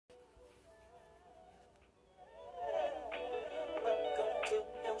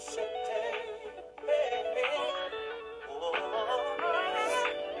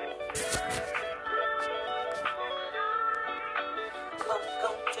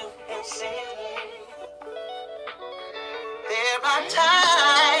There are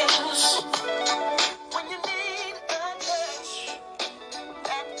times when you need a touch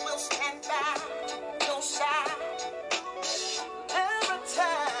that will stand by your side. There are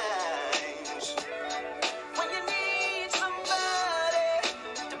times when you need somebody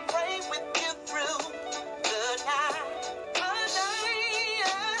to pray with you through the night.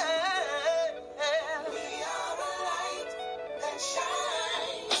 We are a light that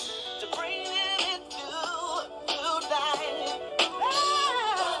shines to bring it to light.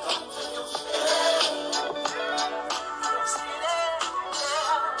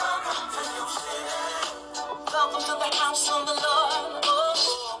 Welcome to the house of the Lord. Oh,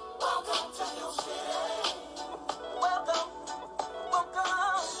 welcome to your city. Welcome,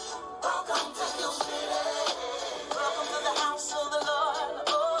 welcome, welcome to your city. Welcome to the house of the Lord.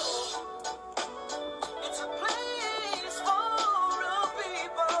 Oh, it's a place for real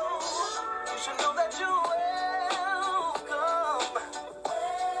people. You should know that you're welcome.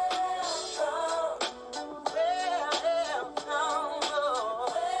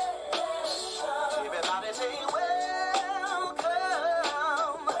 Everybody say welcome,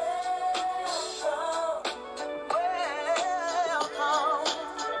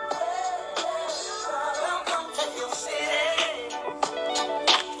 welcome to your city.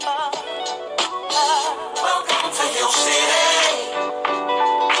 Welcome to your city.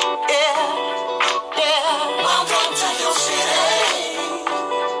 Yeah, yeah. Welcome to your city.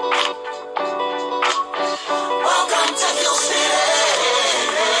 Welcome to your city.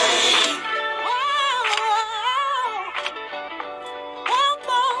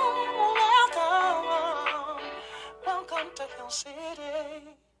 Welcome to your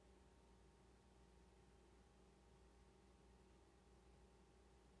city.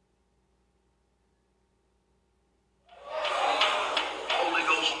 Holy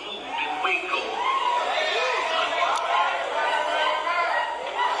Ghost moved in Waco.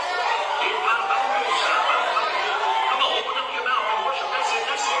 Come on, open up your mouth and worship. That's it,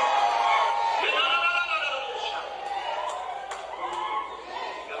 that's it.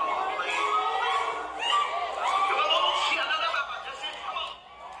 Come on, play. Come on, that's it. Come on. Come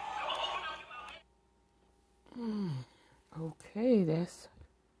on, open up your mouth. Okay, that's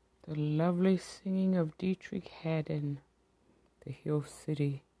the lovely singing of Dietrich Haddon, the Hill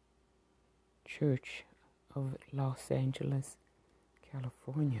City Church of Los Angeles,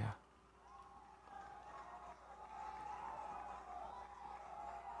 California.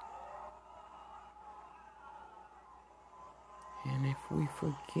 And if we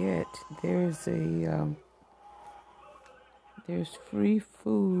forget, there's free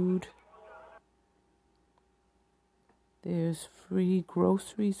food. There's free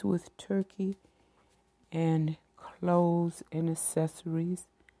groceries with turkey and clothes and accessories.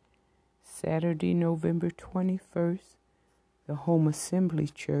 Saturday, November 21st, the Home Assembly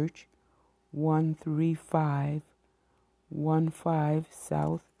Church, 13515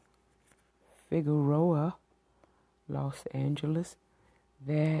 South Figueroa, Los Angeles.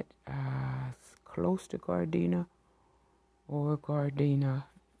 That is close to Gardena or Gardena,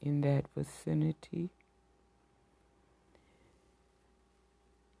 in that vicinity.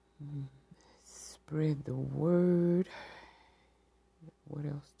 Spread the word. What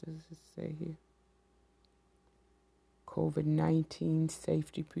else does it say here? COVID-19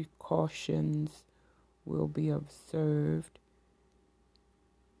 safety precautions will be observed.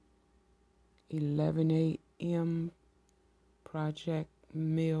 11 a.m. Project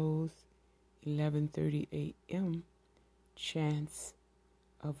Mills, 11:30 a.m. Chance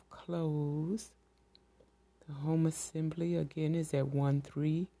of close. The Home Assembly again is at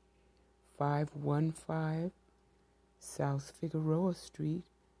 13515 South Figueroa Street,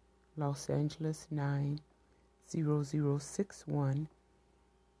 Los Angeles 90061.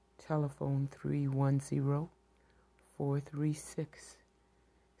 Telephone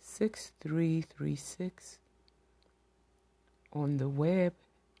 310-436-6336. On the web,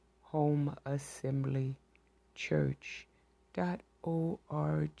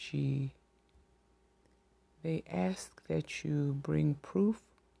 homeassemblychurch.org. They ask that you bring proof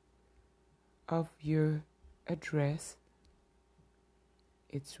of your address.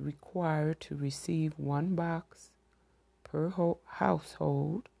 It's required to receive one box per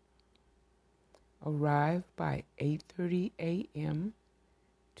household. Arrive by 8:30 a.m.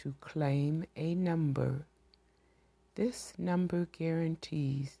 to claim a number. This number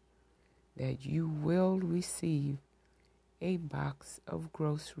guarantees that you will receive a box of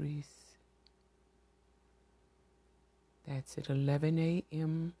groceries. That's at 11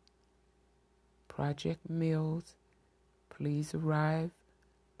 a.m. Project Mills. Please arrive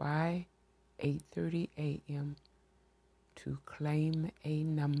by 8:30 a.m. to claim a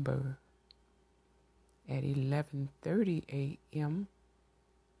number. At 11:30 a.m.,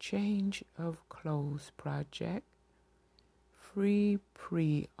 Change of Clothes Project, free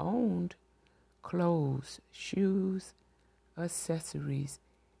pre-owned clothes, shoes, accessories,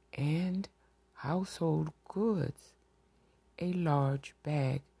 and household goods. A large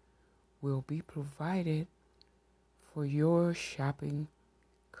bag will be provided for your shopping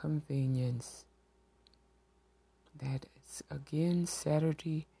convenience. That is again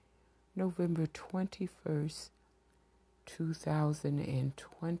Saturday, November 21st,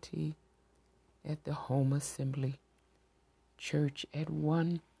 2020 at the Home Assembly Church at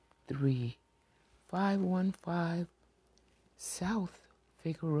 13515 South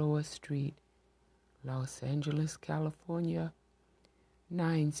Figueroa Street, Los Angeles, California,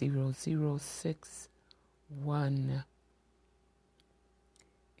 90061.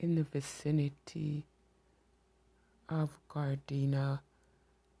 In the vicinity of Gardena,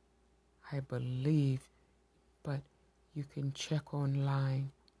 I believe, but you can check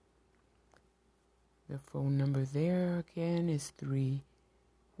online. The phone number there again is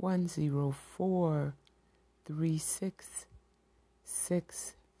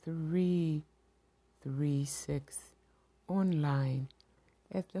 3104-366336. Online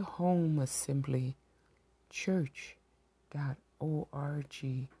at the Home Assembly Church.org.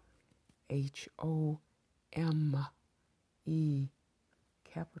 HOME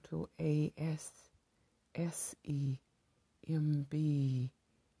capital ASSEMBLY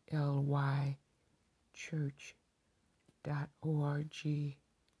Church.org.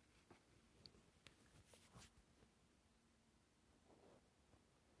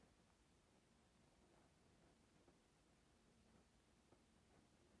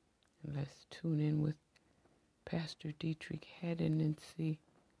 Let's tune in with Pastor Dietrich Haddon and see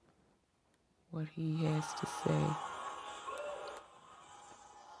what he has to say.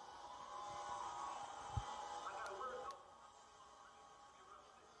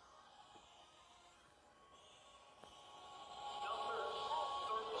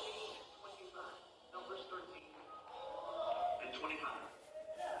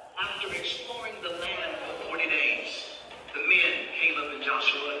 After exploring the land for 40 days, the men, Caleb and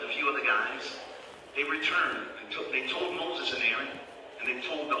Joshua and a few other guys, they returned and they told Moses and Aaron, and they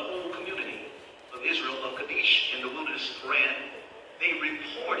told the whole community of Israel of Kadesh in the wilderness of Paran. They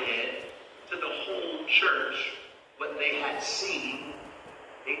reported to the whole church what they had seen.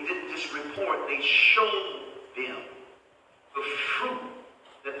 They didn't just report, they showed them the fruit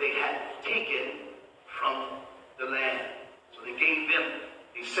that they had taken from the land. So they gave them,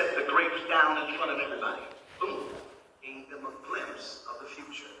 they set the grapes down in front of everybody. Boom. Gave them a glimpse of the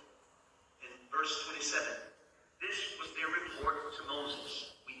future. In verse 27, this was their report to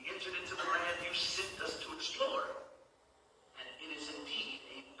Moses. We entered into the land you sent us to explore. And it is indeed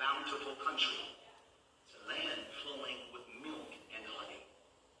a bountiful country. It's a land flowing with milk and honey.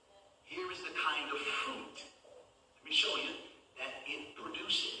 Here is the kind of fruit, let me show you, that it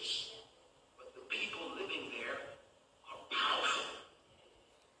produces. But the people living there are powerful.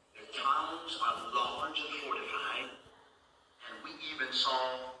 Their towns are large and fortified. And we even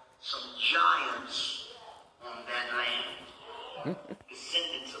saw some giants on that land.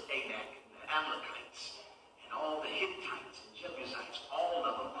 Descendants of Anak and the Amalekites and all the Hittites and Jebusites, all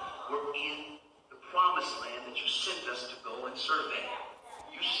of them were in the promised land that you sent us to go and survey.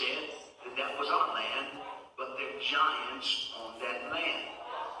 You said that that was our land, but there are giants on that land.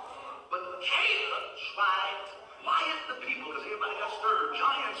 But Caleb tried to quiet the people because everybody got stirred.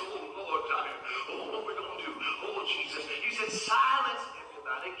 Giants, oh Lord, giants. Oh, what we're going to do? Oh, Jesus. He said, silence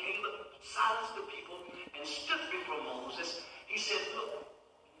everybody. Caleb silenced the people and stood before Moses. He said, look,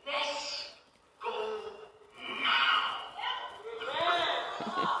 let's go now.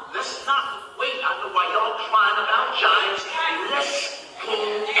 Let's not wait. I know why y'all crying about giants. Let's go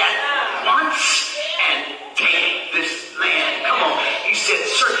at once and take this land. Come on. He said,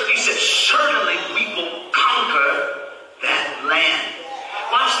 certainly we will conquer that land.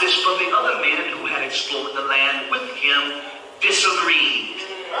 Watch this. From the other men who had explored the land with him disagreed.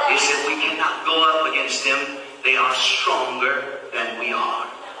 They said, we cannot go up against them. They are stronger than we are.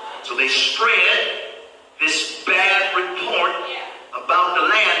 So they spread this bad report about the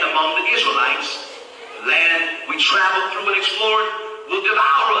land among the Israelites. The land we traveled through and explored will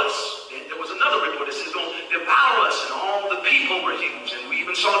devour us. And there was another report that says, don't devour us. And all the people were huge. And we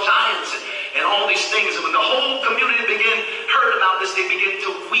even saw giants and all these things. And when the whole community heard about this, they began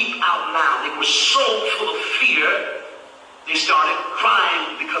to weep out loud. They were so full of fear. They started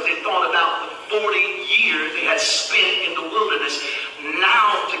crying because they thought about the 40 years they had spent in the wilderness.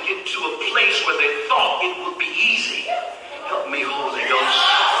 Now to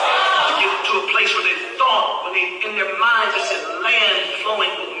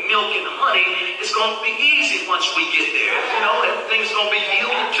once we get there. Everything's going to be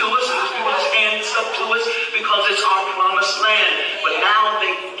yielded to us and He's going to hand stuff to us because it's our promised land. But now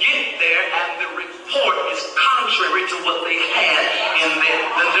they get there and the report is contrary to what they had in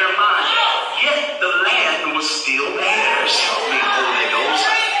their mind. Yet the land was still theirs. Help me, Holy Ghost.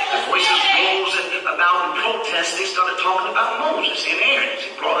 The voices rose about in protest. They started talking about Moses and Aaron.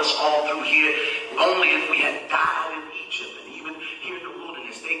 He brought us all through here. Only if we had died in Egypt and even here in the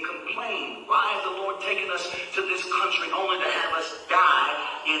wilderness. They complained, why has the Lord taken us to this country only to have us die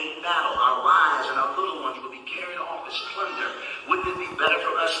in battle? Our wives and our little ones will be carried off as plunder. Wouldn't it be better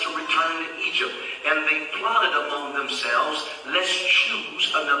for us to return to Egypt? And they plotted among themselves, let's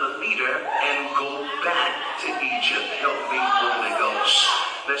choose another leader and go back to Egypt. Help me, Holy Ghost.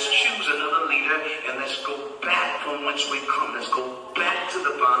 Let's choose another leader and let's go back from whence we've come. Let's go back to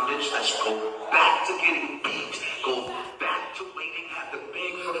the bondage. Let's go back to getting beat. Go back to waiting, have to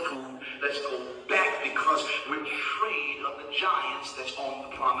beg for food. Let's go back because we're afraid of the giants that's on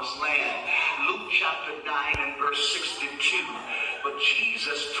the promised land. Luke chapter 9 and verse 62. But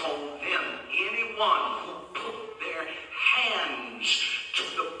Jesus told them, anyone who put their hands to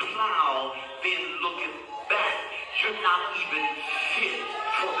the plow, then looketh back, you're not even fit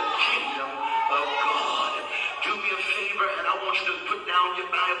for the kingdom of God. Do me a favor, and I want you to put down your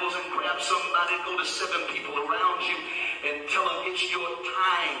Bibles and grab somebody, go to 7 people around you, and tell them it's your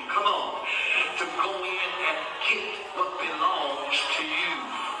time, come on, to go in and get what belongs to you.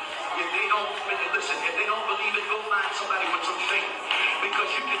 If they don't, listen, if they don't believe it, go find somebody with some faith, because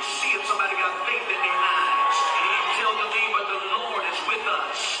you can see if somebody got faith in their eyes. Tell your neighbor, the Lord is with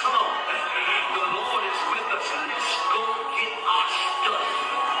us. Come on. The Lord is with us. Let's go get our stuff.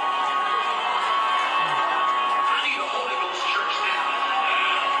 I need a Holy Ghost church now.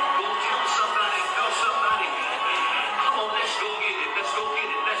 Go tell somebody, come on, let's go get it. Let's go get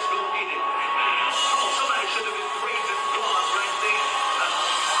it. Let's go get it. Come on, somebody should have been praising God right there.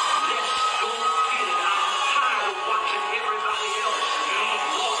 Let's go get it. I'm tired of watching everybody else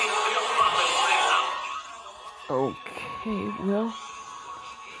walking their promised land. Okay, well,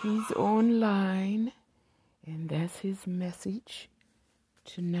 he's online, and that's his message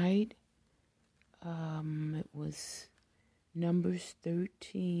tonight. It was Numbers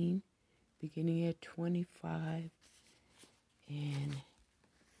 13, beginning at 25, and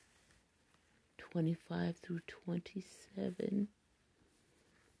 25 through 27.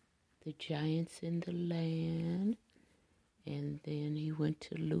 The giants in the land, and then he went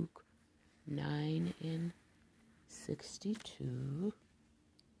to Luke 9 and 62.